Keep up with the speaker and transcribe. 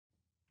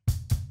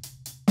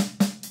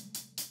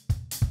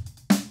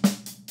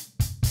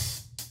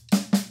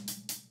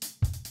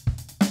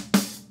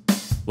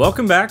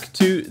Welcome back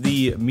to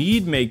the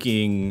Mead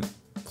Making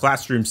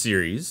classroom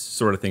series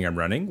sort of thing I'm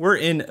running. We're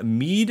in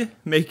Mead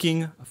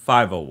Making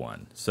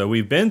 501. So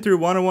we've been through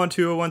 101,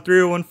 201,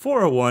 301,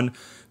 401,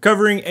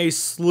 covering a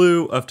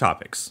slew of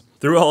topics.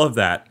 Through all of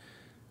that,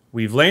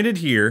 we've landed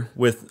here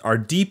with our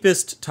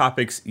deepest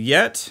topics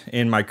yet.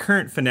 In my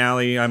current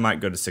finale, I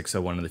might go to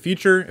 601 in the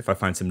future if I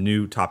find some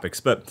new topics.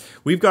 But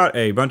we've got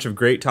a bunch of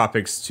great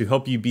topics to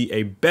help you be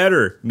a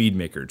better mead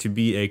maker, to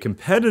be a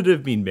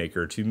competitive mead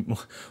maker, to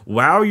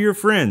wow your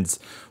friends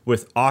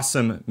with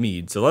awesome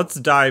mead. So let's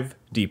dive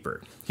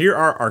deeper. Here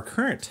are our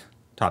current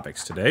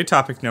topics today.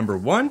 Topic number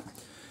 1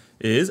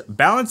 is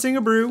balancing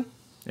a brew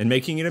and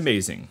making it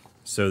amazing.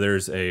 So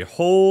there's a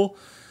whole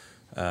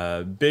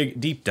big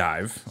deep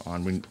dive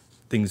on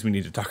things we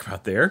need to talk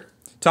about there.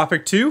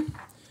 Topic 2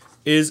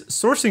 is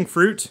sourcing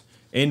fruit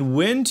and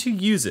when to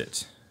use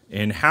it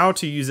and how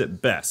to use it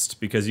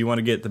best because you want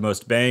to get the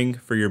most bang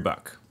for your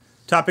buck.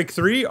 Topic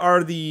 3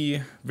 are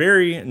the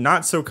very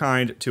not so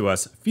kind to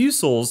us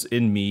fusels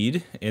in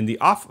mead and the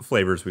off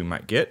flavors we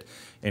might get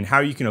and how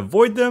you can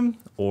avoid them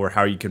or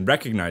how you can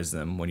recognize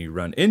them when you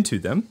run into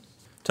them.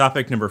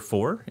 Topic number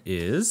 4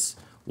 is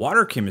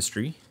water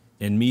chemistry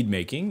in mead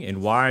making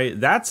and why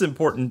that's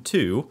important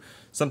too,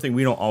 something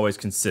we don't always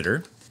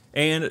consider.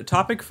 And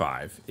topic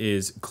 5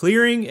 is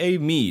clearing a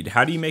mead.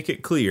 How do you make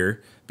it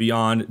clear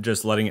beyond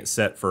just letting it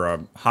set for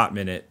a hot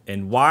minute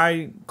and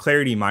why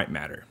clarity might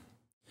matter.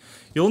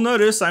 You'll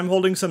notice I'm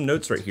holding some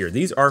notes right here.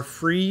 These are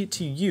free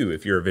to you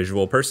if you're a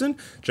visual person.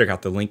 Check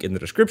out the link in the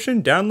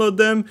description, download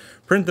them,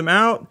 print them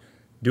out,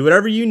 do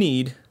whatever you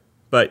need,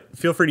 but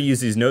feel free to use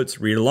these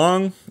notes, read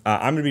along.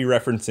 I'm gonna be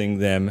referencing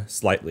them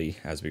slightly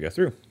as we go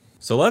through.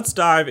 So let's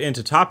dive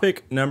into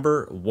topic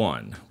number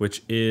 1,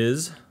 which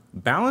is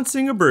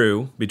balancing a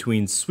brew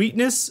between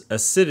sweetness,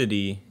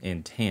 acidity,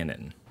 and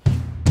tannin.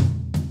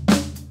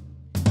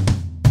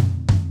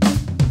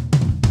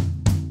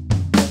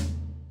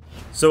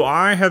 So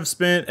I have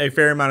spent a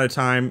fair amount of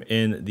time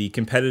in the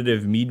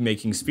competitive mead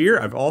making sphere.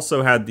 I've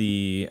also had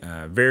the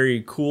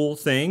very cool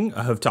thing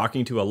of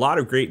talking to a lot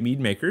of great mead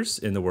makers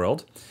in the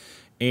world.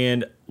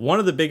 And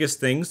one of the biggest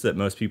things that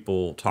most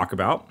people talk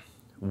about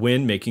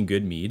when making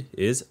good mead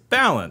is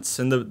balance.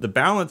 And the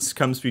balance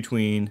comes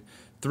between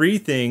 3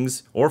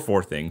 things or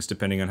 4 things,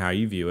 depending on how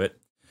you view it.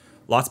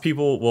 Lots of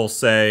people will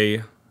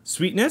say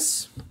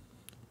sweetness.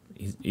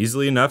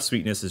 Easily enough,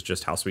 sweetness is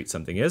just how sweet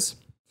something is.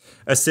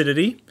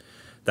 Acidity,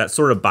 that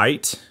sort of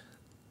bite,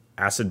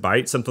 acid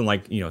bite, something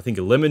like, think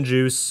of lemon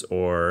juice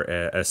or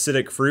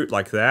acidic fruit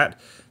like that.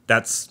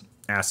 That's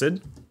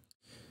acid.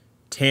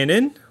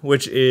 Tannin,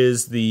 which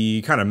is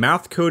the kind of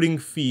mouth coating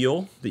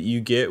feel that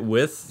you get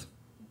with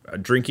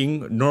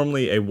drinking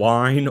normally a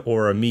wine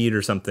or a mead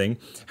or something,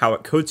 how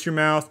it coats your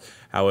mouth,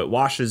 how it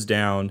washes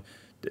down.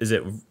 Is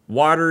it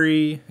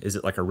watery? Is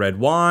it like a red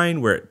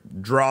wine where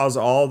it draws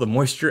all the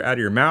moisture out of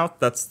your mouth?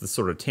 That's the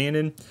sort of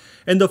tannin.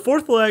 And the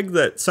 4th leg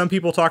that some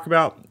people talk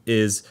about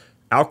is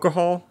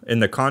alcohol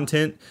and the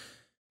content.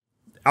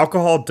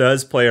 Alcohol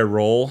does play a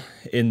role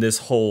in this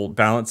whole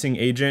balancing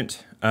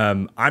agent.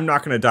 I'm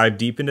not going to dive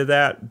deep into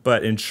that,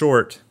 but in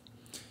short,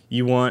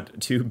 you want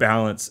to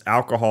balance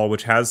alcohol,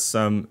 which has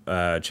some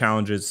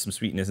challenges, some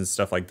sweetness and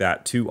stuff like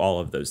that, to all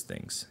of those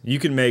things. You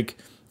can make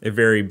a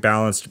very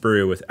balanced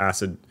brew with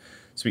acid,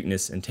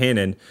 sweetness, and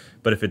tannin,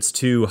 but if it's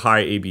too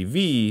high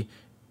ABV,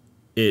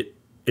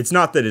 it's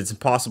not that it's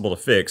impossible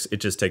to fix, it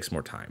just takes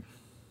more time.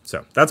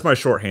 So that's my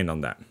shorthand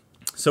on that.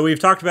 So we've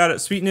talked about it,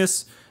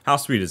 sweetness. How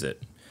sweet is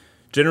it?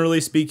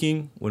 Generally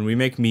speaking, when we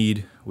make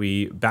mead,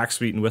 we back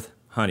sweeten with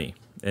honey.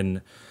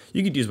 And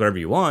you could use whatever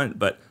you want,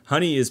 but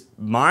honey is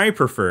my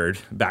preferred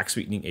back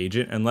sweetening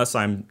agent unless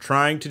I'm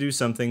trying to do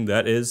something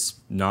that is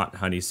not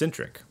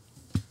honey-centric.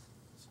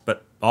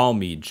 But all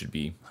mead should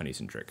be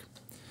honey-centric.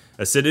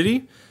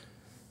 Acidity.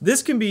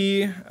 This can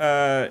be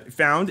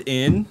found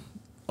in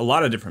a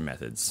lot of different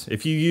methods.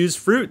 If you use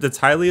fruit that's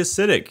highly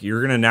acidic,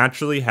 you're going to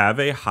naturally have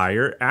a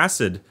higher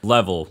acid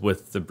level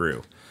with the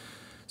brew.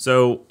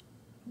 So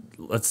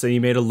let's say you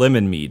made a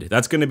lemon mead.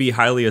 That's going to be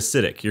highly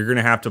acidic. You're going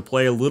to have to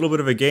play a little bit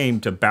of a game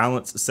to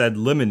balance said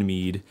lemon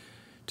mead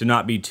to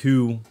not be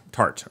too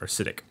tart or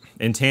acidic.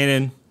 And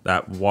tannin,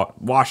 that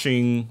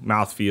washing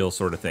mouthfeel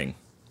sort of thing.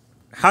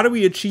 How do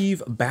we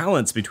achieve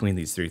balance between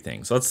these 3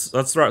 things? Let's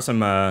throw out some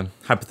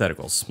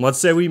hypotheticals. Let's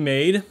say we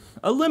made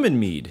a lemon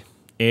mead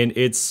and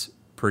it's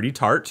pretty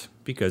tart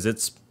because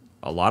it's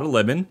a lot of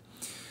lemon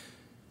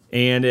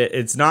and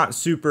it's not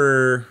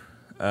super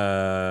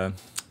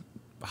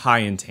high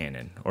in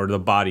tannin, or the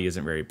body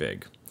isn't very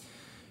big.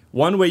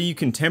 One way you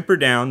can temper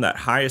down that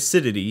high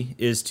acidity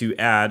is to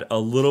add a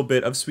little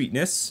bit of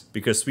sweetness,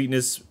 because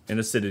sweetness and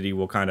acidity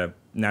will kind of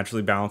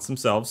naturally balance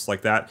themselves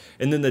like that.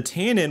 And then the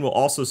tannin will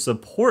also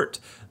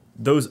support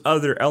those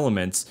other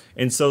elements.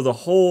 And so the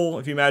whole,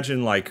 if you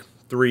imagine like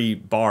 3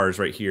 bars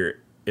right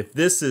here, if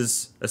this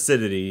is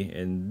acidity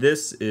and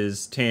this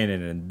is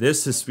tannin and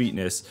this is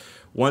sweetness,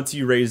 once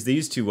you raise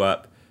these 2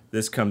 up,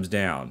 this comes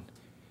down.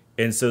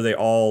 And so they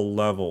all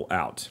level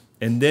out.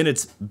 And then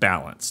it's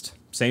balanced.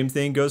 Same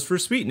thing goes for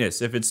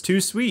sweetness. If it's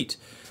too sweet,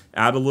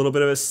 Add a little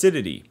bit of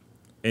acidity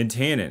and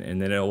tannin,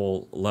 and then it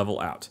will level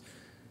out.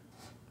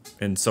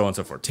 And so on and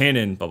so forth.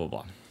 Tannin, blah, blah,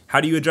 blah.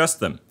 How do you adjust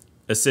them?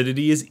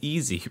 Acidity is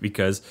easy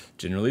because,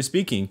 generally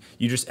speaking,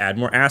 you just add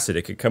more acid.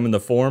 It could come in the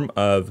form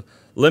of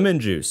lemon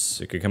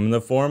juice. It could come in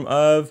the form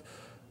of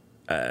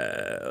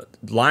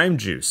lime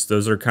juice.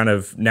 Those are kind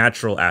of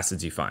natural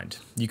acids you find.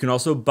 You can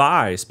also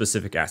buy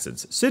specific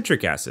acids.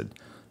 Citric acid,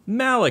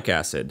 malic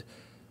acid,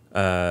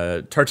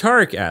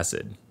 tartaric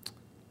acid,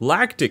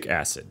 lactic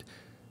acid.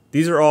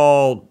 These are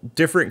all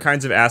different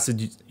kinds of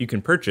acid you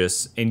can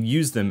purchase and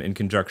use them in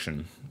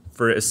conjunction.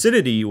 For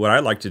acidity, what I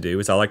like to do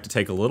is I like to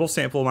take a little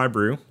sample of my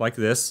brew, like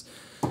this,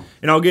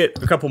 and I'll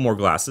get a couple more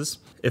glasses.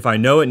 If I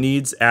know it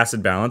needs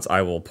acid balance,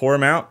 I will pour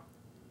them out.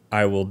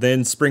 I will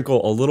then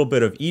sprinkle a little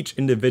bit of each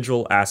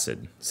individual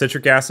acid.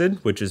 Citric acid,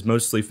 which is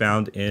mostly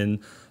found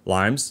in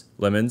limes,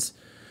 lemons,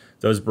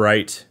 those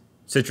bright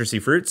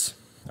citrusy fruits,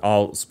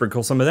 I'll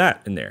sprinkle some of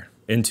that in there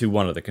into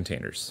one of the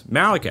containers.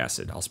 Malic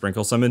acid, I'll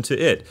sprinkle some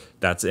into it.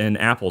 That's in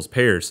apples,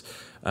 pears.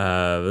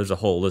 There's a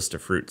whole list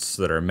of fruits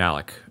that are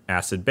malic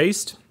acid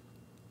based.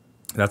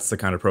 That's the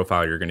kind of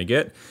profile you're going to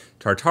get.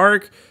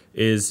 Tartaric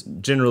is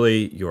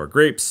generally your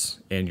grapes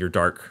and your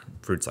dark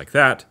fruits like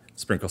that.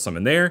 Sprinkle some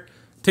in there.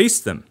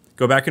 Taste them.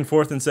 Go back and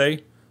forth and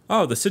say,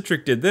 oh, the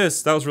citric did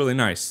this. That was really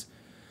nice.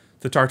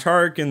 The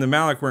tartaric and the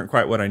malic weren't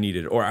quite what I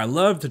needed. Or I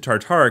loved the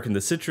tartaric and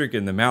the citric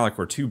and the malic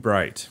were too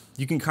bright.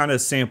 You can kind of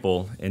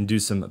sample and do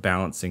some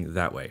balancing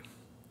that way.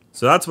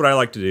 So that's what I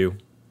like to do.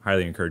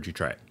 Highly encourage you to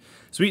try it.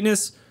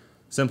 Sweetness,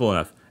 simple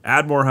enough.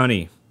 Add more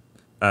honey.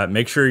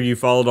 Make sure you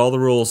followed all the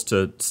rules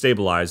to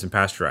stabilize and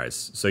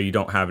pasteurize so you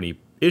don't have any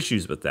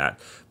issues with that.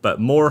 But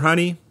more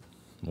honey,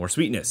 more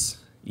sweetness.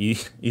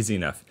 Easy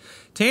enough.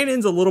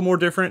 Tannin's a little more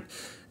different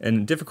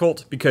and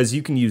difficult because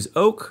you can use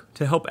oak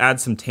to help add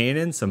some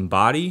tannin, some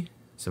body,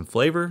 some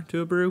flavor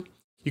to a brew.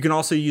 You can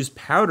also use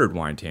powdered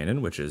wine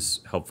tannin, which is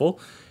helpful.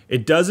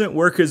 It doesn't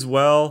work as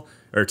well,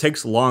 or it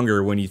takes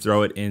longer when you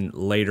throw it in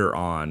later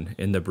on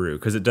in the brew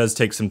because it does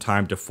take some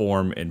time to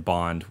form and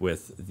bond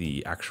with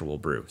the actual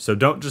brew. So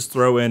don't just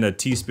throw in a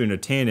teaspoon of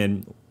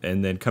tannin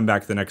and then come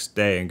back the next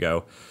day and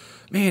go,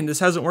 man, this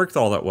hasn't worked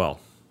all that well.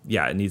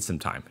 Yeah, it needs some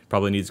time. It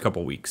probably needs a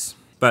couple weeks.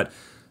 But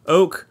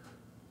oak,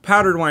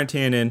 powdered wine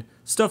tannin,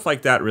 stuff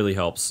like that really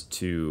helps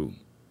to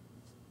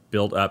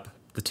build up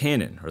the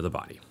tannin or the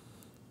body.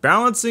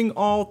 Balancing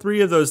all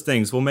three of those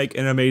things will make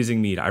an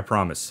amazing mead, I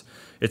promise.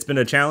 It's been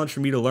a challenge for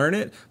me to learn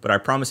it, but I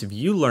promise if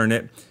you learn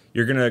it,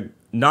 you're going to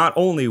not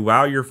only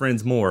wow your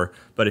friends more,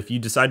 but if you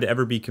decide to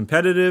ever be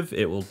competitive,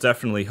 it will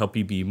definitely help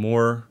you be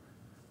more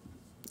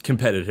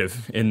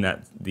competitive in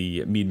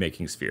the mead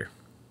making sphere.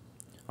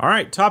 All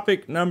right,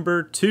 topic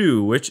number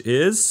 2, which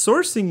is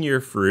sourcing your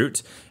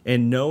fruit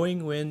and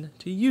knowing when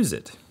to use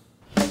it.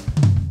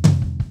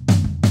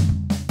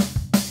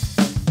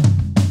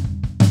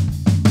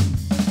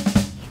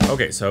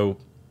 Okay, so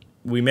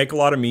we make a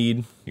lot of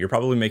mead. You're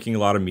probably making a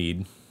lot of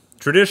mead.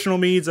 Traditional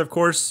meads, of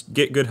course,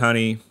 get good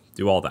honey,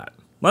 do all that.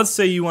 Let's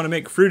say you want to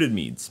make fruited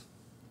meads.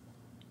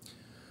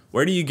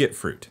 Where do you get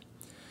fruit?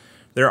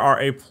 There are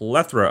a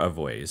plethora of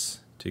ways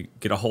to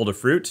get a hold of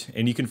fruit,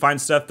 and you can find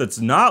stuff that's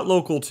not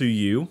local to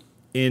you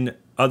in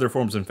other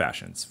forms and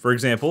fashions. For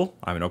example,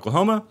 I'm in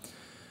Oklahoma.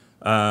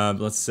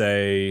 Let's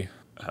say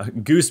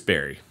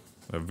gooseberry,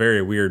 a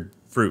very weird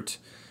fruit,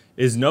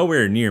 is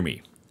nowhere near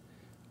me.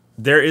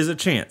 There is a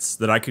chance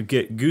that I could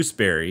get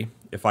gooseberry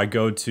if I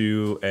go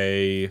to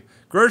a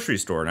grocery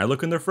store and I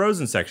look in the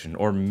frozen section,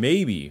 or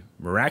maybe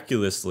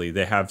miraculously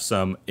they have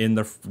some in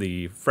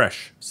the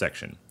fresh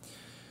section.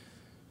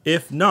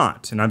 If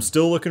not, and I'm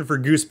still looking for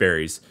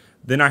gooseberries,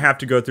 then I have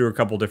to go through a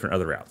couple different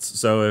other routes.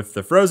 So if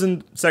the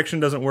frozen section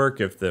doesn't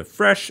work, if the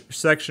fresh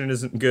section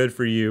isn't good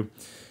for you,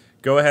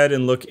 go ahead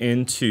and look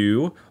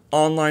into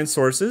online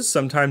sources.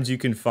 Sometimes you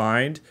can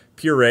find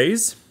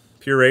purees.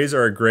 Purees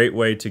are a great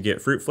way to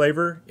get fruit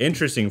flavor,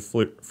 interesting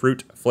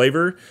fruit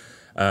flavor,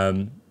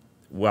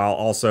 while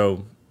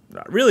also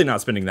really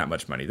not spending that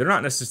much money. They're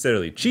not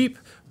necessarily cheap,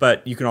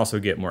 but you can also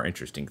get more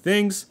interesting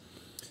things.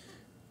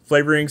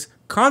 Flavorings,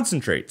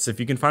 concentrates. If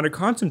you can find a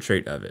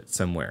concentrate of it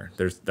somewhere,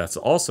 that's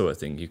also a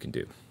thing you can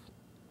do.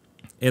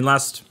 And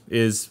last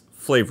is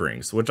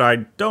flavorings, which I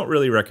don't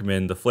really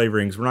recommend. The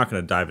flavorings, we're not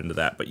going to dive into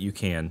that, but you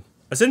can.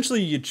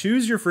 Essentially, you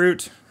choose your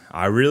fruit.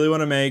 I really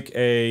want to make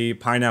a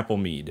pineapple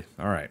mead.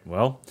 All right,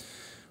 well,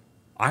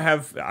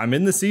 I'm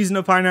in the season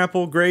of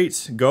pineapple.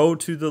 Great. Go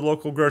to the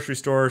local grocery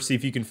store, see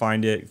if you can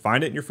find it.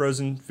 Find it in your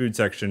frozen food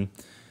section.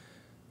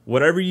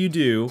 Whatever you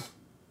do,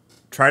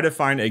 try to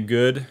find a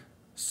good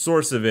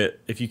source of it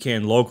if you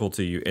can local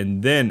to you,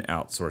 and then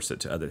outsource it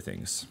to other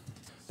things.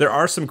 There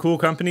are some cool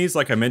companies,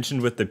 like I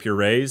mentioned with the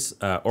purees.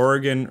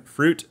 Oregon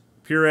Fruit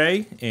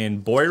Puree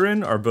and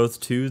Boyron are both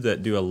two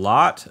that do a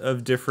lot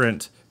of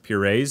different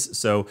purees.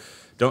 So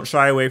don't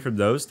shy away from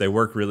those. They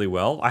work really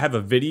well. I have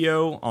a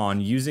video on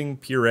using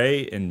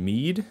puree and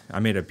mead. I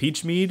made a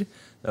peach mead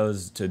that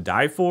was to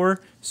die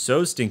for.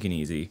 So stinking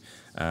easy.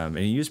 And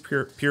you use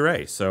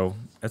puree, so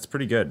that's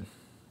pretty good.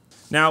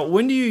 Now,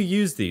 when do you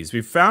use these?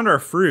 We've found our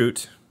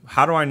fruit.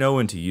 How do I know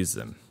when to use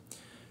them?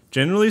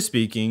 Generally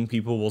speaking,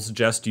 people will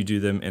suggest you do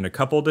them in a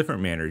couple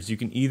different manners. You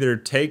can either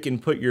take and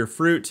put your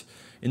fruit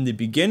in the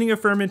beginning of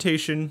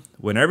fermentation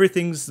when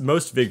everything's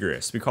most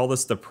vigorous. We call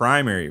this the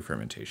primary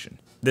fermentation.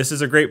 This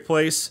is a great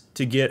place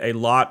to get a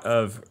lot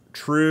of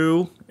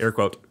true, air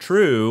quote,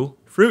 true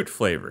fruit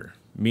flavor,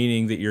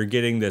 meaning that you're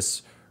getting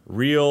this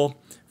real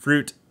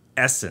fruit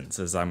essence,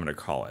 as I'm going to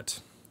call it.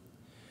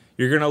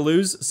 You're going to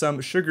lose some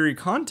sugary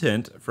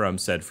content from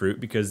said fruit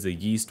because the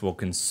yeast will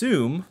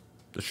consume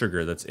the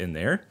sugar that's in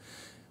there,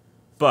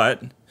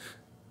 but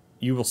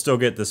you will still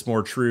get this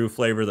more true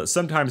flavor that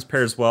sometimes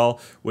pairs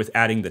well with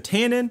adding the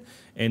tannin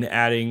and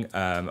adding,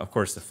 of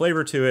course, the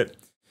flavor to it.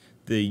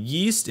 The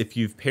yeast, if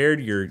you've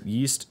paired your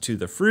yeast to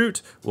the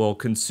fruit, will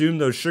consume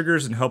those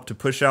sugars and help to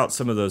push out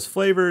some of those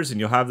flavors, and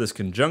you'll have this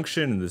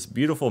conjunction and this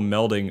beautiful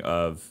melding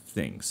of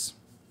things.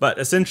 But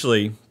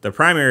essentially, the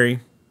primary,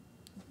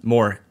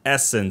 more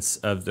essence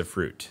of the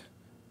fruit.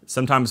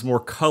 Sometimes more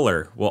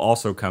color will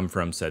also come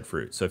from said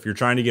fruit. So if you're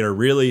trying to get a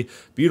really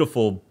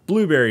beautiful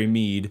blueberry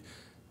mead,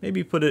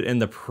 maybe put it in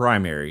the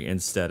primary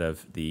instead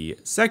of the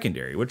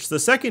secondary, which the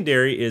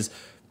secondary is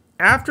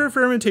after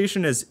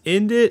fermentation has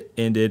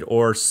ended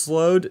or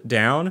slowed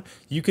down,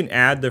 you can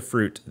add the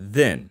fruit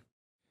then.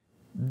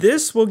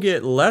 This will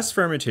get less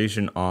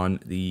fermentation on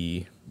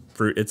the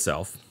fruit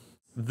itself,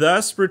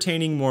 thus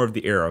retaining more of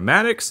the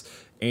aromatics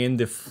and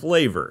the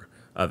flavor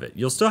of it.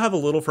 You'll still have a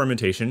little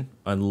fermentation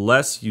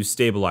unless you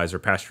stabilize or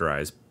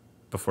pasteurize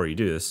before you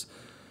do this.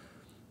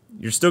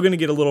 You're still going to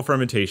get a little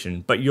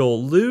fermentation, but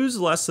you'll lose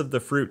less of the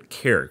fruit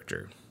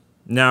character.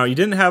 Now, you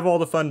didn't have all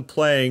the fun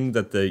playing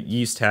that the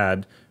yeast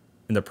had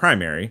in the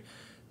primary.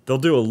 They'll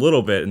do a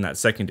little bit in that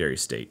secondary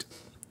state.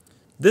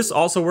 This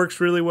also works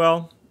really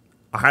well.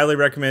 I highly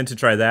recommend to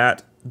try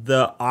that.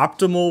 The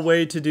optimal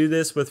way to do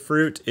this with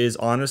fruit is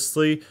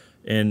honestly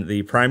in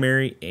the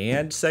primary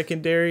and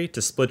secondary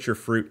to split your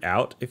fruit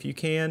out if you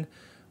can,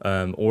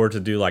 or to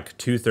do like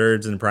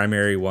 2/3 in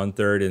primary,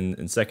 1/3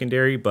 in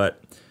secondary.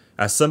 But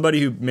as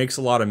somebody who makes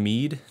a lot of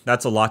mead,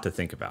 that's a lot to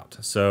think about.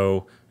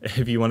 So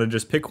if you want to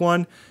just pick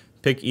one,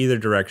 pick either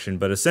direction.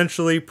 But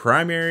essentially,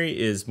 primary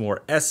is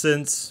more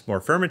essence,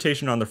 more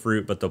fermentation on the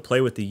fruit, but they'll play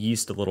with the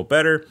yeast a little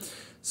better.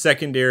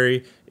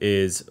 Secondary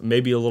is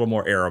maybe a little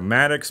more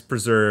aromatics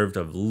preserved,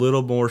 a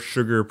little more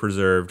sugar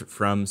preserved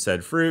from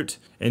said fruit,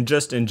 and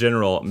just in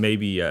general,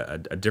 maybe a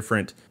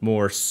different,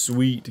 more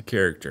sweet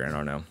character. I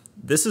don't know.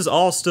 This is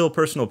all still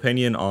personal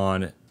opinion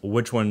on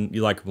which one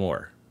you like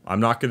more. I'm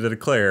not going to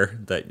declare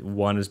that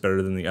one is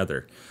better than the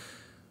other.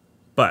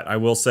 But I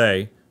will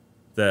say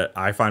that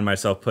I find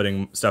myself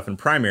putting stuff in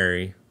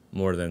primary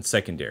more than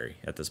secondary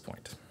at this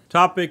point.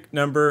 Topic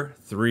number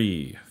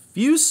 3,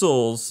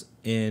 Fusels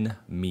in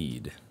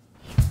mead.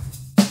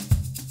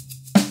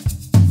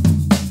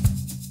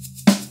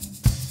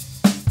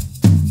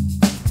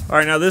 All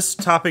right, now this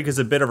topic is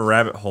a bit of a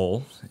rabbit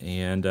hole,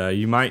 and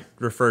you might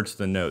refer to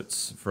the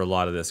notes for a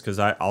lot of this because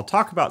I'll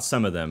talk about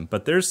some of them,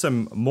 but there's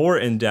some more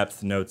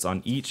in-depth notes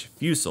on each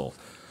fusel.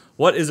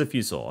 What is a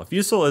fusel? A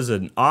fusel is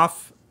an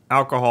off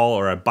alcohol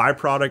or a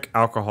byproduct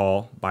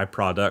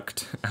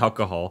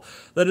alcohol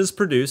that is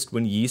produced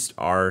when yeast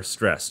are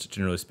stressed,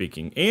 generally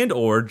speaking, and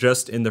or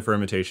just in the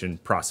fermentation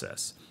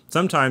process.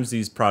 Sometimes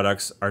these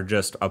products are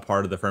just a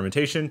part of the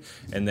fermentation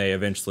and they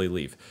eventually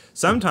leave.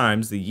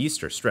 Sometimes the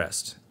yeast are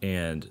stressed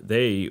and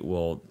they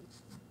will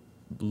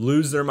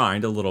lose their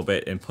mind a little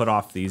bit and put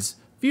off these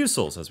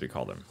fusels, as we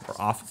call them, or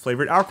off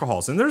flavored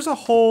alcohols. And there's a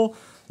whole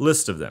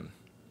list of them.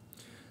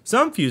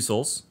 Some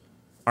fusels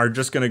are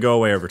just going to go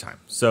away over time.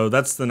 So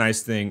that's the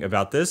nice thing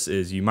about this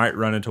is you might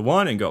run into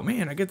one and go,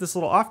 man, I get this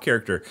little off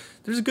character.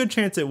 There's a good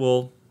chance it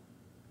will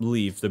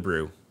leave the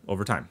brew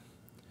over time.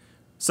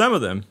 Some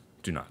of them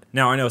do not.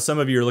 Now, I know some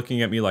of you are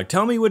looking at me like,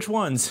 tell me which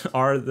ones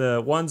are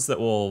the ones that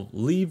will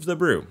leave the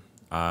brew.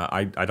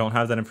 I don't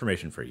have that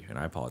information for you, and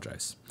I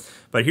apologize.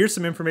 But here's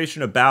some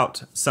information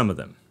about some of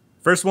them.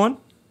 First one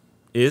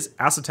is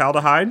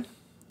acetaldehyde.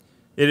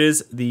 It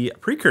is the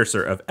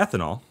precursor of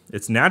ethanol.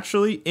 It's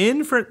naturally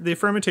in the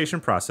fermentation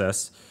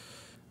process.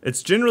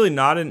 It's generally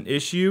not an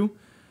issue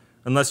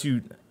unless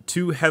you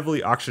too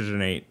heavily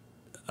oxygenate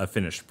a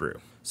finished brew.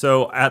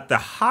 So at the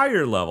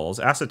higher levels,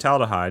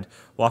 acetaldehyde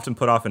will often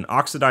put off an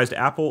oxidized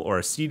apple or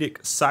acetic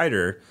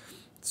cider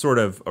sort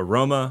of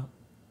aroma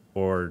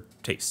or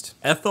taste.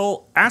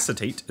 Ethyl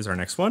acetate is our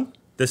next one.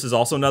 This is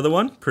also another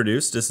one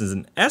produced. This is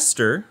an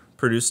ester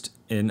produced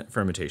in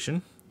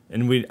fermentation.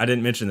 And I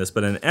didn't mention this,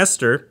 but an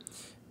ester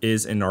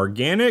is an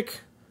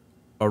organic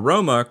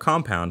aroma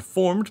compound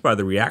formed by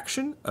the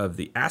reaction of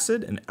the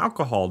acid and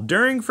alcohol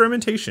during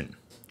fermentation.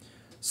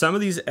 Some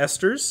of these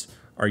esters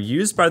are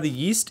used by the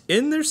yeast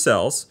in their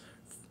cells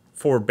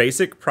for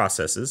basic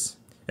processes,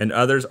 and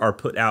others are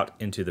put out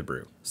into the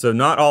brew. So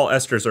not all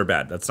esters are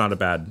bad. That's not a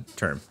bad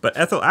term. But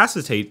ethyl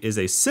acetate is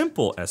a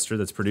simple ester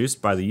that's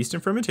produced by the yeast in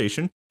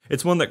fermentation.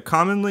 It's one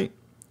that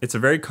it's a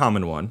very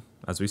common one,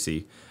 as we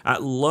see.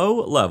 At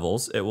low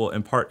levels, it will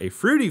impart a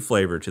fruity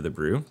flavor to the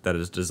brew that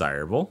is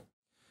desirable.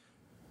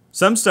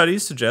 Some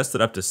studies suggest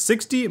that up to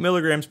 60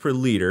 milligrams per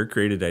liter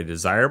created a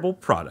desirable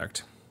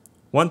product.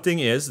 One thing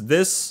is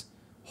this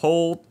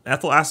whole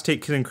ethyl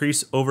acetate can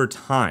increase over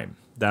time,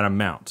 that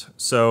amount.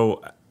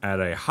 So at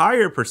a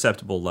higher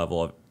perceptible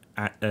level of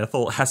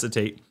ethyl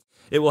acetate,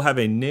 it will have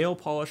a nail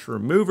polish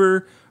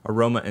remover,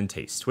 aroma, and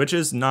taste, which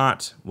is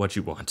not what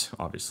you want,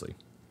 obviously.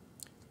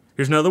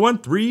 Here's another one,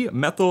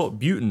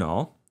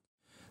 3-methyl-butanol.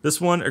 This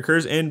one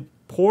occurs in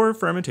poor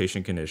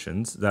fermentation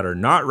conditions that are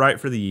not right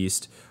for the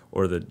yeast,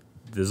 or the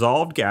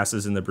dissolved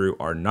gases in the brew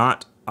are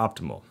not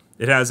optimal.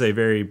 It has a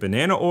very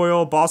banana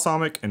oil,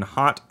 balsamic, and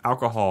hot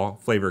alcohol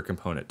flavor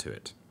component to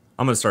it.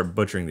 I'm going to start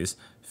butchering these.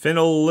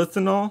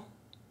 Phenolithanol,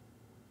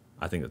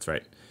 I think that's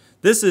right.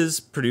 This is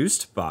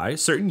produced by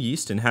certain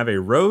yeast and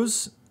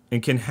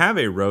can have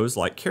a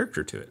rose-like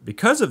character to it.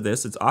 Because of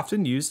this, it's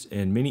often used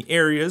in many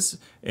areas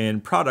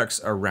and products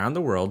around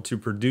the world to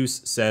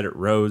produce said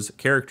rose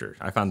character.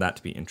 I found that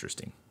to be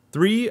interesting.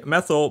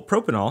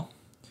 3-methylpropanol,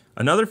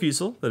 another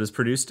fusel that is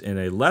produced in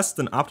a less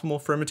than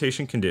optimal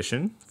fermentation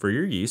condition for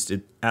your yeast.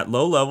 At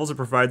low levels, it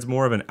provides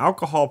more of an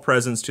alcohol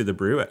presence to the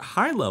brew. At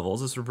high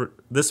levels,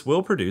 this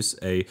will produce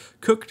a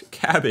cooked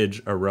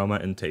cabbage aroma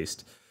and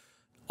taste.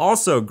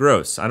 Also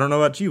gross. I don't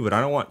know about you, but I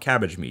don't want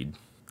cabbage mead.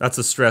 That's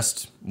a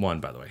stressed one,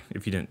 by the way,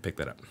 if you didn't pick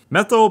that up.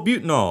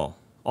 Methylbutanol,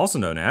 also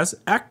known as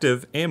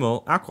active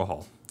amyl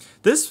alcohol.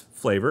 This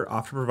flavor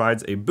often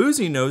provides a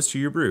boozy nose to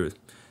your brew.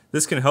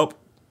 This can help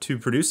to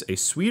produce a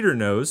sweeter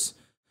nose.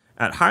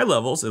 At high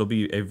levels, it'll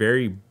be a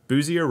very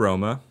boozy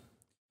aroma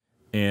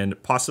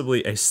and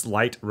possibly a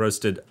slight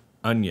roasted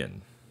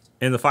onion.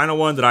 And the final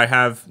one that I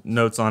have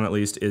notes on at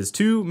least is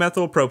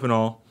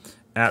 2-methylpropanol.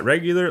 At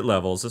regular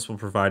levels, this will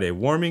provide a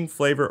warming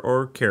flavor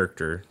or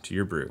character to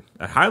your brew.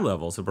 At high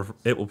levels,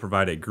 it will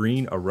provide a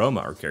green aroma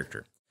or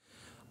character.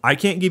 I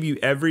can't give you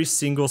every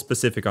single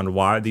specific on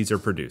why these are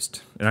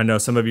produced. And I know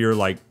some of you are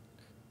like,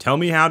 tell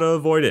me how to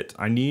avoid it.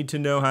 I need to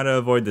know how to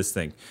avoid this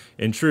thing.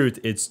 In truth,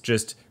 it's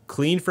just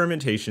clean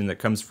fermentation that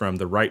comes from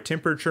the right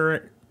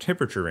temperature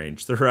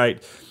range, the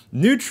right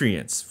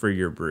nutrients for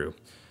your brew.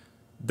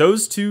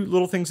 Those two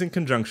little things in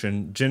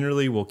conjunction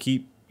generally will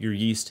keep your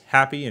yeast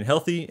happy and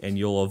healthy, and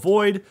you'll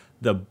avoid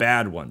the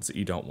bad ones that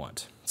you don't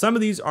want. Some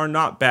of these are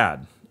not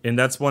bad, and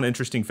that's one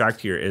interesting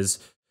fact here is,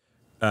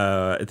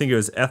 I think it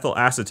was ethyl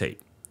acetate.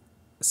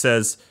 It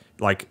says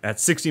like at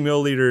 60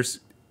 milligrams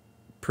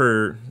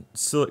per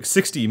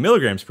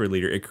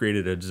liter, it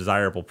created a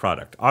desirable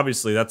product.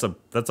 Obviously, that's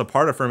a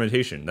part of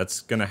fermentation.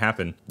 That's going to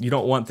happen. You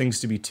don't want things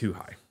to be too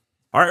high.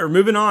 All right, we're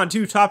moving on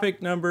to topic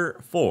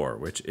number 4,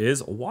 which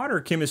is water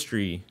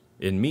chemistry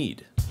in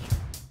mead.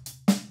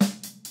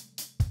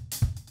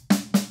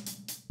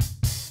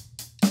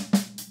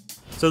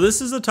 So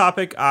this is a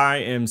topic I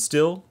am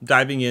still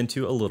diving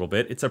into a little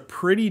bit. It's a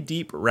pretty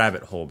deep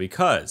rabbit hole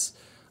because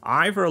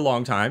I, for a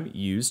long time,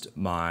 used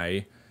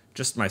my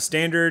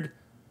standard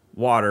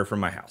water from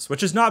my house,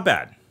 which is not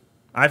bad.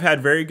 I've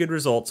had very good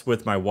results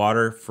with my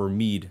water for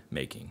mead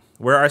making.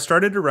 Where I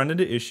started to run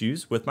into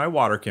issues with my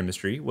water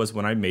chemistry was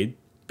when I made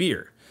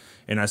beer.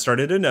 And I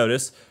started to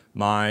notice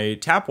my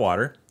tap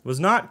water was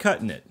not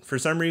cutting it. For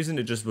some reason,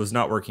 it just was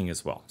not working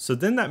as well. So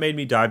then that made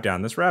me dive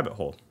down this rabbit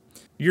hole.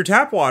 Your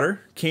tap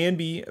water can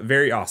be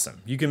very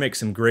awesome. You can make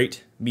some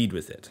great mead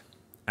with it,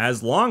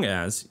 as long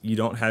as you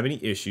don't have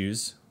any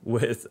issues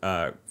with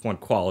one,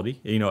 quality.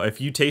 You know, if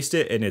you taste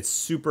it and it's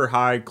super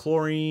high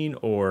chlorine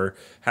or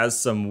has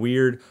some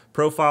weird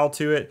profile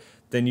to it,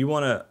 then you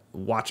want to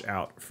watch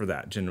out for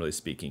that, generally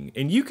speaking.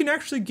 And you can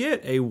actually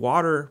get a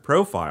water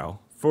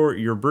profile for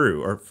your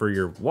brew or for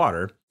your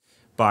water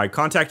by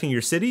contacting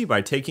your city,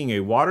 by taking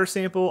a water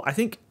sample. I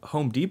think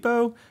Home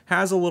Depot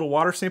has a little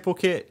water sample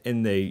kit,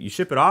 and you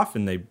ship it off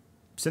and they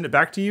send it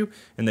back to you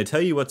and they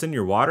tell you what's in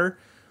your water.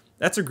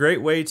 That's a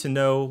great way to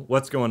know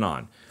what's going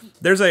on.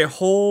 There's a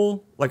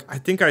whole, I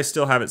think I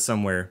still have it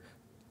somewhere,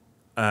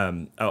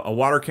 a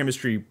water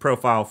chemistry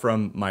profile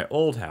from my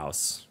old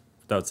house,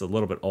 though it's a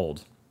little bit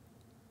old.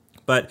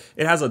 But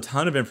it has a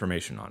ton of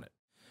information on it.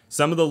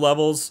 Some of the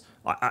levels,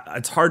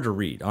 it's hard to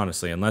read,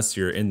 honestly, unless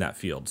you're in that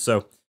field.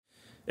 So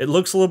it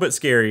looks a little bit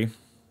scary.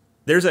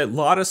 There's a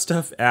lot of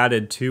stuff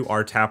added to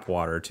our tap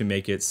water to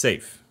make it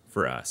safe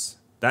for us.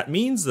 That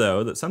means,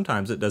 though, that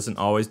sometimes it doesn't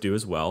always do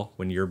as well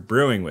when you're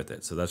brewing with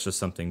it. So that's just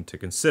something to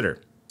consider.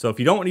 So if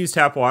you don't want to use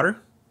tap water,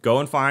 go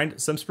and find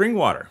some spring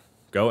water.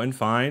 Go and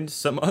find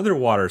some other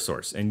water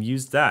source and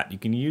use that. You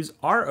can use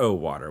RO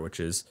water, which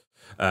is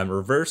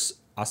reverse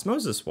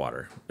osmosis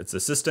water. It's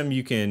a system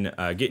you can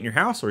get in your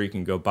house, or you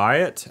can go buy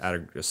it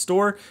at a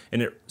store,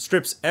 and it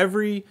strips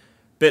every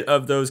bit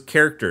of those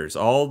characters,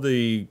 all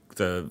the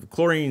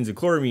chlorines and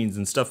chloramines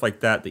and stuff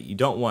like that you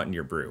don't want in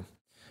your brew.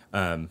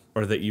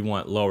 Or that you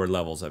want lower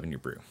levels of in your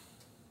brew,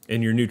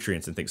 in your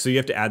nutrients and things. So you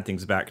have to add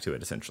things back to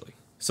it, essentially.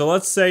 So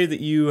let's say that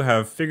you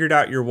have figured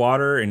out your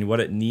water and what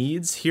it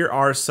needs. Here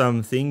are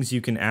some things you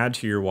can add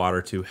to your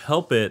water to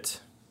help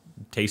it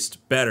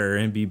taste better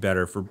and be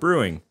better for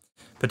brewing.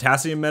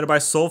 Potassium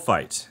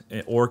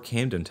metabisulfite or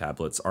Camden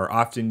tablets are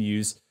often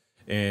used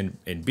in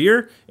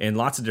beer and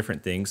lots of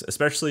different things,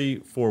 especially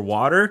for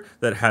water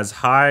that has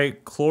high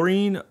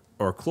chlorine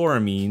or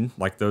chloramine,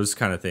 like those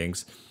kind of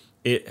things.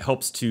 It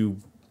helps to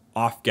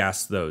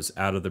off-gas those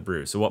out of the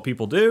brew. So what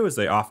people do is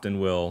they often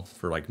will,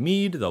 for like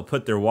mead, they'll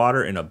put their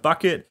water in a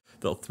bucket,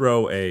 they'll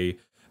throw a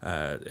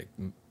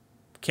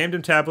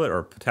Camden tablet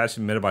or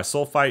potassium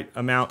metabisulfite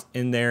amount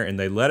in there, and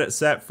they let it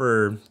set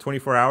for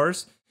 24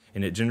 hours,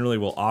 and it generally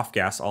will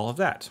off-gas all of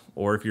that.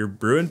 Or if you're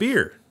brewing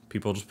beer,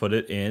 people just put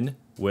it in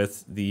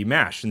with the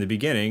mash in the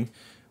beginning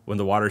when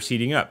the water's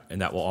heating up, and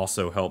that will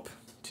also help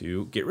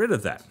to get rid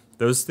of that.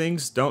 Those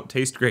things don't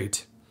taste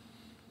great.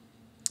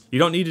 You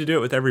don't need to do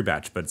it with every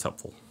batch, but it's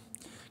helpful.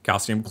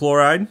 Calcium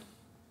chloride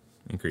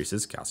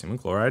increases calcium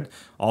and chloride,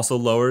 also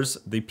lowers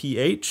the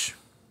pH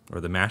or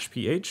the mash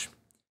pH.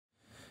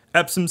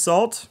 Epsom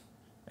salt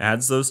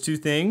adds those two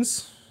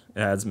things.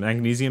 It adds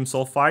magnesium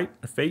sulfate,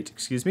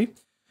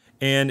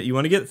 and you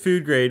want to get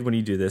food grade when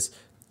you do this.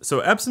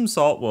 So Epsom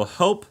salt will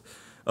help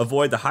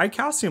avoid the high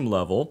calcium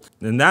level,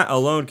 and that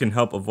alone can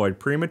help avoid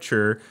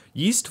premature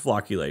yeast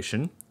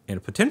flocculation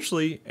and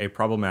potentially a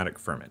problematic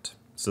ferment.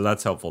 So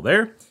that's helpful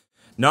there.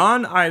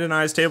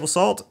 Non-iodinized table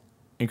salt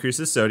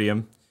increases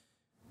sodium.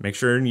 Make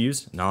sure and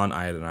use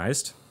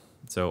non-iodinized.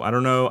 So I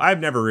don't know, I've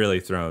never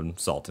really thrown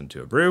salt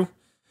into a brew.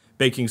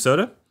 Baking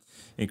soda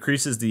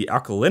increases the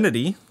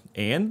alkalinity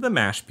and the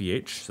mash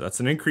pH. So that's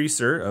an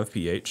increaser of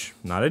pH,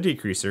 not a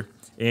decreaser.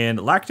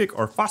 And lactic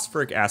or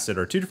phosphoric acid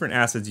are two different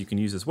acids you can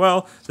use as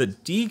well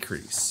that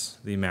decrease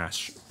the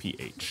mash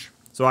pH.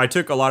 So I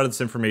took a lot of this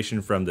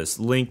information from this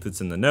link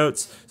that's in the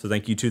notes. So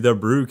thank you to the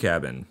Brew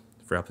Cabin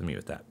for helping me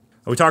with that.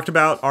 We talked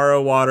about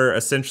RO water.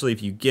 Essentially,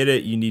 if you get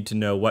it, you need to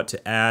know what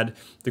to add.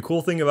 The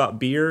cool thing about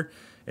beer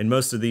and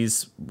most of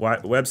these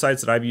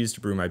websites that I've used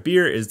to brew my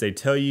beer is they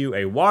tell you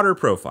a water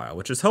profile,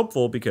 which is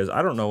helpful because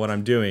I don't know what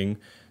I'm doing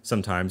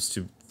sometimes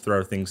to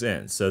throw things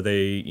in. So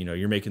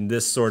you're making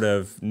this sort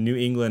of New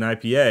England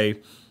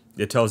IPA,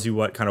 it tells you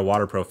what kind of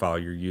water profile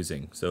you're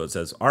using. So it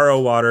says RO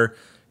water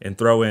and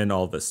throw in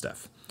all this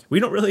stuff. We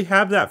don't really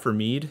have that for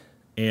mead,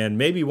 and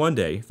maybe one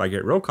day, if I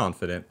get real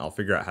confident, I'll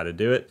figure out how to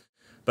do it.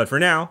 But for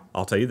now,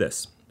 I'll tell you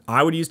this.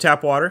 I would use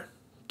tap water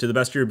to the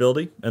best of your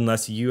ability,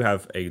 unless you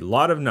have a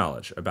lot of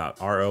knowledge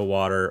about RO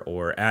water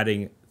or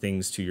adding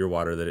things to your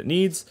water that it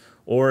needs,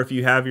 or if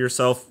you have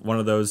yourself one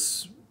of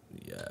those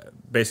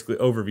basically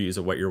overviews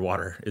of what your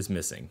water is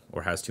missing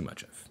or has too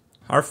much of.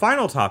 Our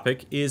final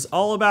topic is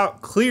all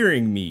about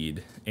clearing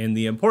mead and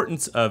the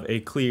importance of a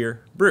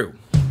clear brew.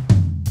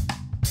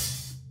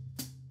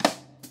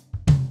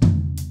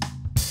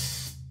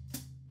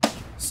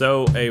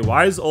 So a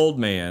wise old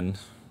man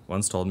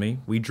once told me,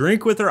 we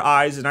drink with our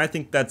eyes, and I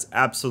think that's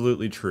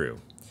absolutely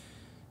true.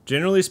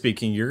 Generally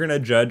speaking, you're going to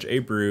judge a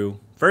brew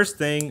first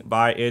thing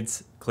by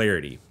its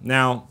clarity.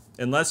 Now,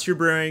 unless you're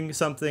brewing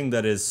something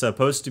that is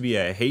supposed to be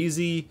a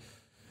hazy,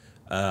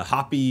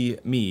 hoppy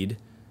mead,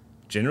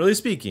 generally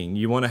speaking,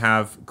 you want to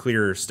have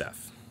clearer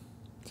stuff.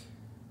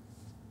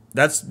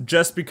 That's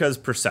just because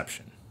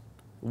perception.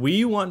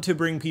 We want to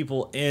bring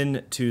people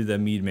into the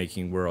mead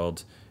making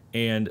world,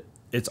 and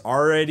it's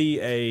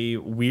already a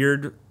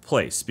weird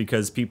place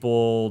because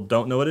people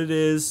don't know what it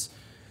is.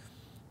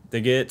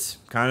 They get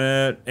kind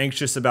of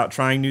anxious about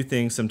trying new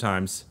things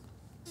sometimes.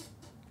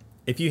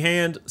 If you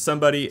hand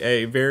somebody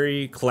a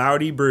very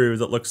cloudy brew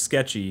that looks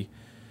sketchy,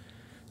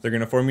 they're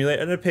going to formulate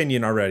an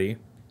opinion already.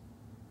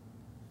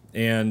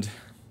 And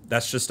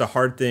that's just a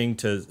hard thing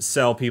to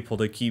sell people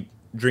to keep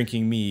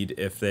drinking mead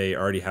if they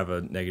already have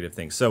a negative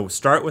thing. So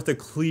start with a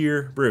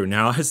clear brew.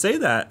 Now I say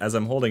that as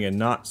I'm holding a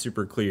not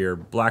super clear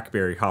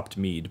blackberry hopped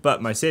mead,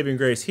 but my saving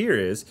grace here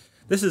is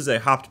this is a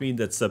hopped mead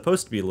that's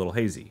supposed to be a little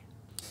hazy.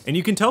 And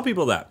you can tell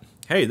people that,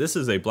 hey, this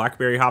is a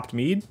blackberry hopped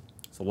mead.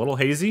 It's a little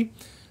hazy.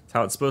 It's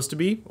how it's supposed to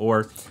be.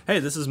 Or, hey,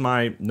 this is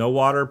my no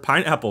water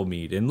pineapple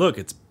mead. And look,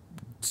 it's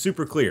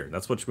super clear.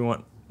 That's what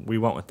we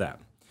want with that.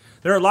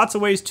 There are lots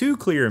of ways to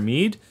clear a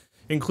mead,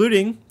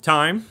 including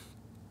time,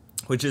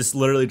 which is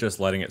literally just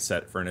letting it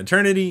set for an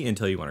eternity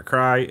until you want to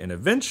cry, and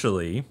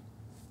eventually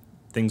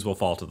things will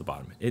fall to the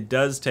bottom. It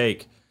does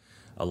take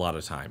a lot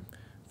of time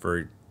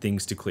for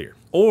things to clear.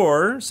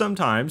 Or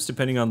sometimes,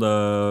 depending on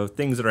the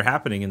things that are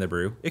happening in the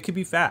brew, it could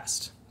be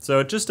fast. So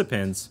it just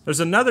depends. There's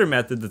another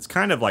method that's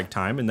kind of like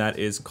time, and that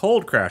is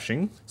cold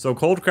crashing. So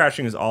cold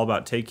crashing is all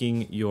about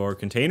taking your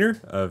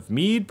container of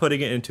mead, putting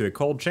it into a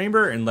cold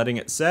chamber, and letting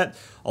it set.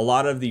 A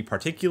lot of the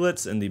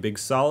particulates and the big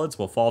solids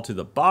will fall to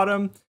the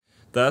bottom,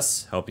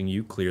 thus helping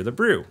you clear the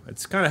brew.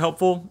 It's kind of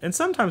helpful and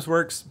sometimes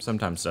works,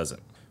 sometimes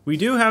doesn't. We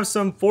do have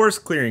some force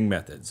clearing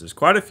methods. There's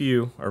quite a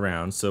few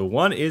around. So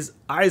one is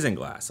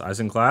isinglass.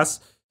 Isinglass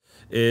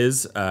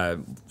is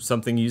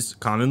something used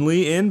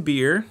commonly in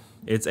beer.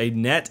 It's a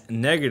net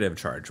negative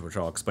charge, which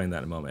I'll explain that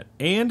in a moment,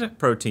 and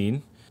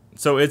protein.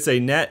 So it's a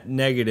net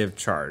negative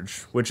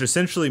charge, which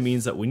essentially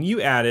means that when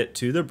you add it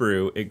to the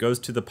brew, it goes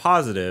to the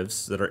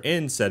positives that are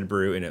in said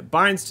brew, and it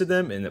binds to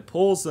them and it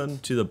pulls them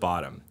to the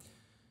bottom.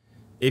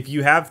 If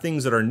you have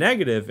things that are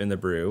negative in the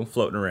brew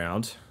floating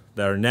around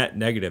that are net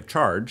negative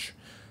charge,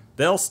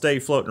 they'll stay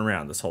floating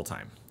around this whole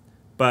time.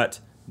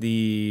 But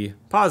the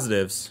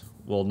positives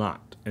will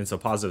not. And so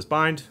positives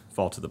bind,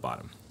 fall to the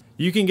bottom.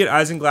 You can get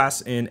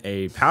isinglass in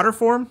a powder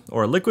form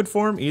or a liquid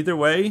form. Either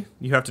way,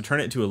 you have to turn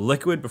it into a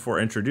liquid before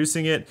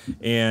introducing it.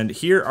 And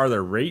here are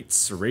the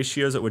rates or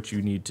ratios at which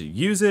you need to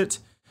use it.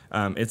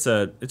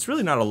 It's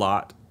really not a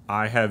lot.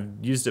 I have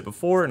used it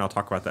before, and I'll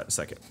talk about that in a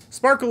second.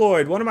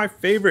 Sparkaloid, one of my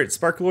favorites.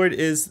 Sparkaloid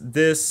is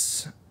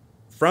this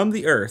from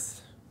the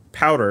earth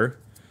powder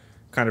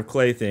kind of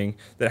clay thing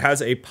that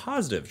has a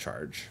positive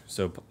charge.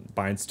 So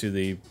binds to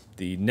the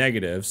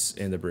negatives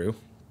in the brew.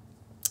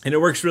 And it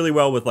works really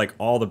well with like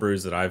all the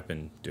brews that I've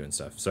been doing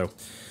stuff. So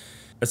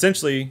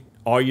essentially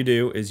all you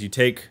do is you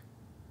take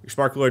your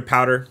sparkaloid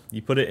powder,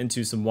 you put it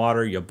into some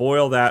water, you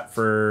boil that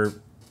for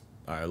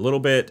a little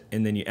bit,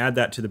 and then you add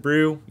that to the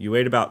brew. You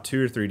wait about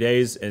 2 or 3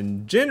 days,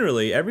 and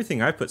generally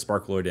everything I put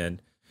sparkaloid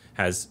in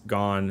has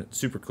gone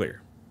super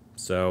clear.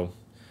 So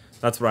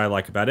that's what I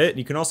like about it.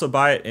 You can also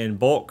buy it in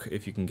bulk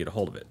if you can get a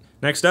hold of it.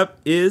 Next up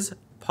is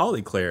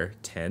Polyclair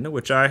 10,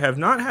 which I have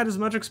not had as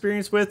much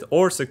experience with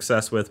or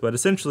success with, but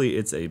essentially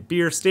it's a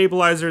beer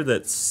stabilizer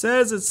that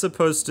says it's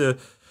supposed to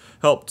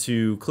help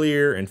to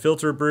clear and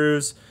filter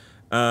brews.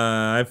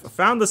 I've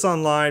found this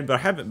online, but I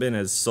haven't been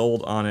as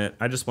sold on it.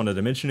 I just wanted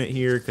to mention it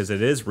here because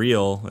it is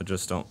real. I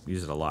just don't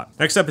use it a lot.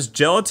 Next up is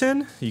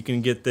gelatin. You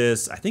can get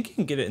this, I think you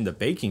can get it in the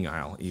baking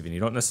aisle even. You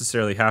don't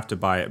necessarily have to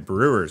buy it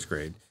brewer's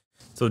grade.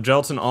 So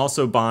gelatin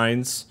also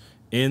binds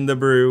in the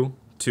brew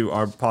to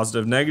our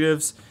positive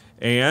negatives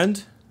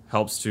and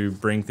helps to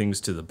bring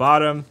things to the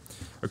bottom.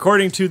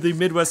 According to the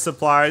Midwest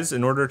Supplies,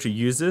 in order to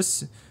use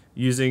this,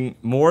 using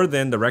more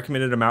than the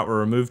recommended amount will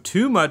remove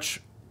too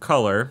much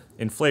color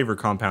and flavor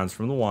compounds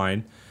from the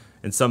wine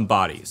and some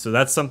body. So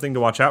that's something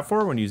to watch out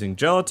for when using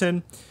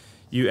gelatin.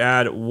 You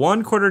add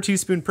 1/4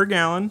 teaspoon per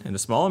gallon in a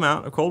small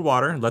amount of cold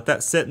water, let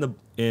that sit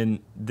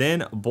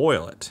then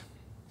boil it.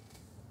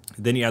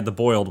 Then you add the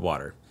boiled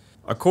water.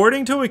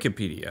 According to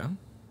Wikipedia,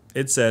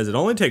 it says it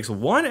only takes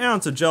 1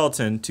 ounce of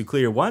gelatin to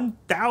clear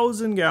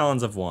 1,000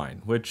 gallons of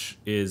wine, which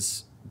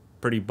is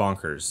pretty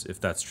bonkers if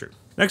that's true.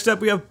 Next up,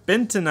 we have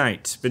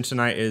bentonite.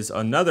 Bentonite is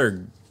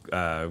another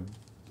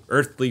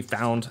earthly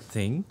found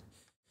thing.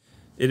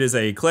 It is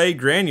a clay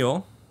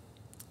granule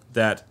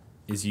that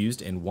is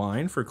used in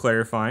wine for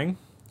clarifying.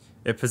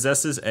 It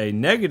possesses a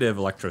negative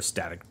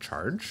electrostatic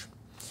charge,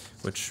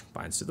 which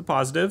binds to the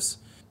positives.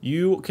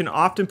 You can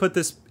often put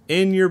this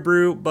in your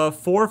brew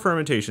before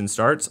fermentation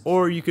starts,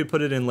 or you could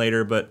put it in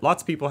later, but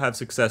lots of people have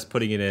success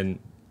putting it in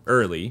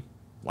early,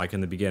 like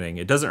in the beginning.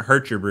 It doesn't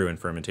hurt your brew in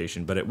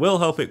fermentation, but it will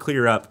help it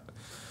clear up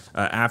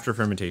after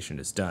fermentation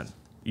is done.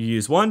 You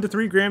use 1 to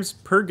 3 grams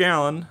per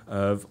gallon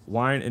of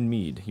wine and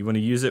mead. You want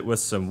to use it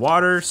with some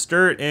water,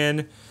 stir it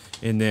in,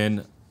 and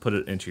then put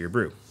it into your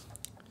brew.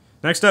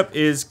 Next up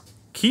is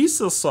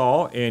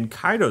Fusels and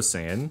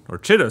chitosan, or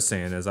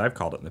chitosan as I've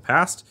called it in the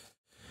past.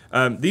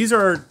 This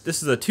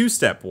is a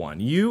 2-step one.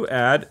 You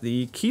add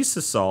the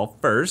Fusels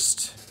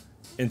first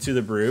into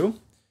the brew.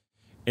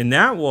 In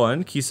that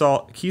one,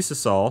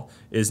 Fusels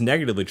is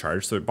negatively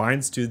charged, so it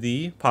binds to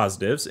the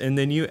positives. And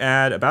then you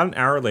add, about an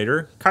hour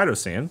later,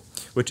 chitosan,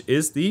 which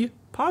is the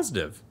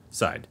positive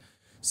side.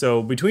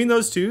 So between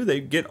those two, they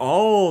get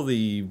all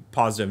the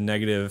positive,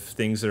 negative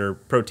things that are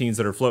proteins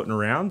that are floating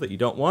around that you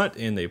don't want,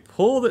 and they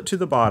pull it to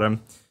the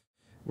bottom.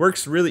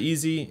 Works really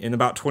easy in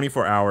about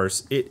 24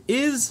 hours. It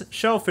is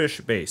shellfish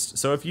based.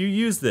 So if you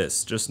use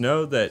this, just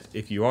know that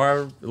if you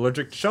are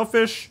allergic to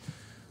shellfish,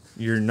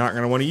 you're not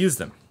going to want to use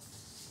them.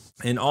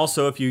 And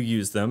also if you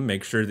use them,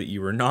 make sure that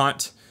you are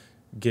not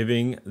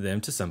giving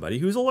them to somebody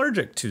who's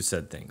allergic to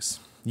said things.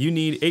 You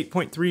need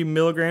 8.3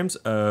 milligrams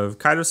of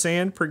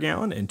chitosan per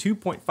gallon and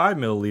 2.5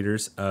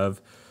 milliliters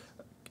of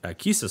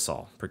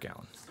Fusels per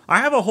gallon. I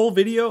have a whole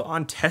video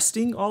on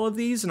testing all of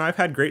these, and I've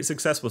had great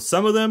success with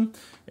some of them,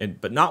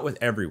 but not with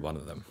every one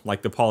of them,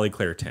 like the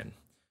Polyclair 10.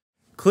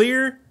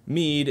 Clear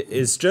mead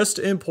is just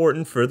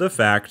important for the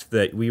fact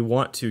that we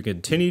want to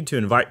continue to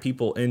invite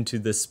people into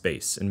this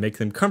space and make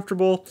them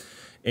comfortable.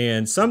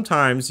 And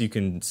sometimes you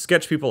can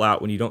sketch people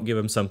out when you don't give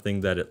them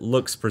something that it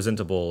looks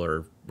presentable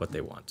or what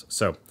they want.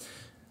 So,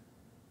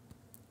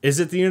 is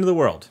it the end of the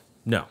world?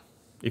 No.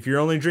 If you're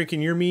only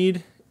drinking your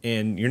mead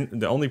and you're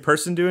the only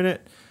person doing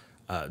it,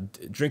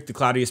 drink the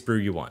cloudiest brew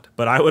you want.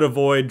 But I would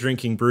avoid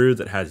drinking brew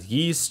that has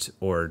yeast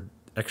or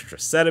extra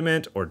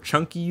sediment or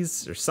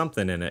chunkies or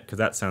something in it, because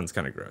that sounds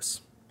kind of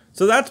gross.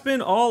 So that's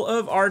been all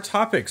of our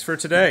topics for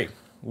today.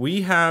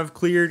 We have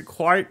cleared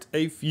quite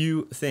a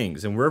few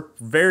things, and we're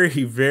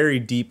very, very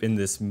deep in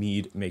this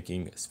mead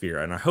making sphere.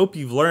 And I hope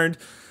you've learned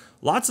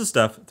lots of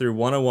stuff through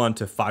 101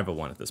 to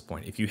 501 at this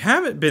point. If you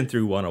haven't been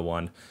through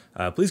 101,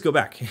 please go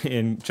back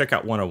and check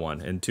out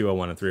 101 and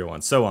 201 and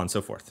 301, so on and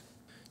so forth.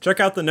 Check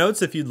out the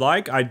notes if you'd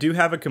like. I do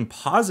have a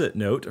composite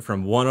note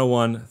from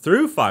 101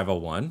 through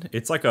 501.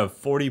 It's like a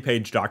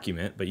 40-page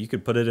document, but you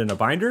could put it in a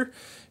binder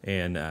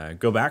and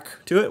go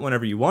back to it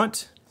whenever you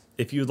want.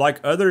 If you'd like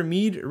other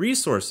mead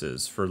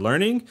resources for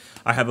learning,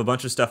 I have a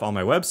bunch of stuff on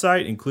my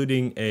website,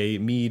 including a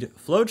mead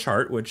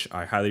flowchart, which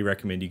I highly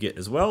recommend you get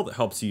as well, that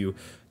helps you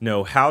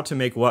know how to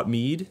make what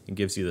mead and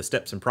gives you the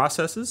steps and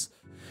processes.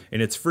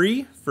 And it's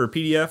free for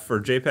PDF or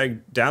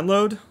JPEG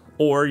download,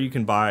 or you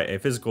can buy a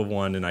physical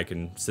one and I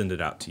can send it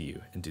out to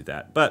you and do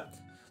that. But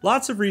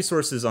lots of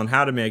resources on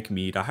how to make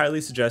mead. I highly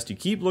suggest you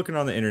keep looking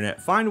on the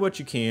internet, find what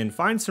you can,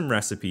 find some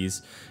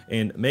recipes,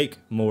 and make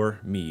more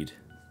mead.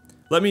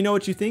 Let me know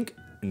what you think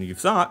and you've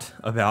thought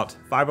about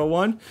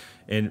 501,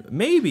 and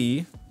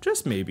maybe,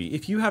 just maybe,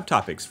 if you have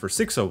topics for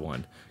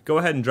 601, go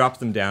ahead and drop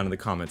them down in the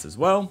comments as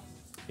well,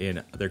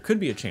 and there could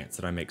be a chance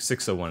that I make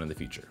 601 in the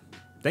future.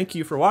 Thank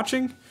you for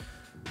watching.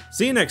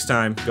 See you next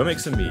time. Go make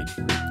some mead.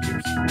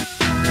 Cheers.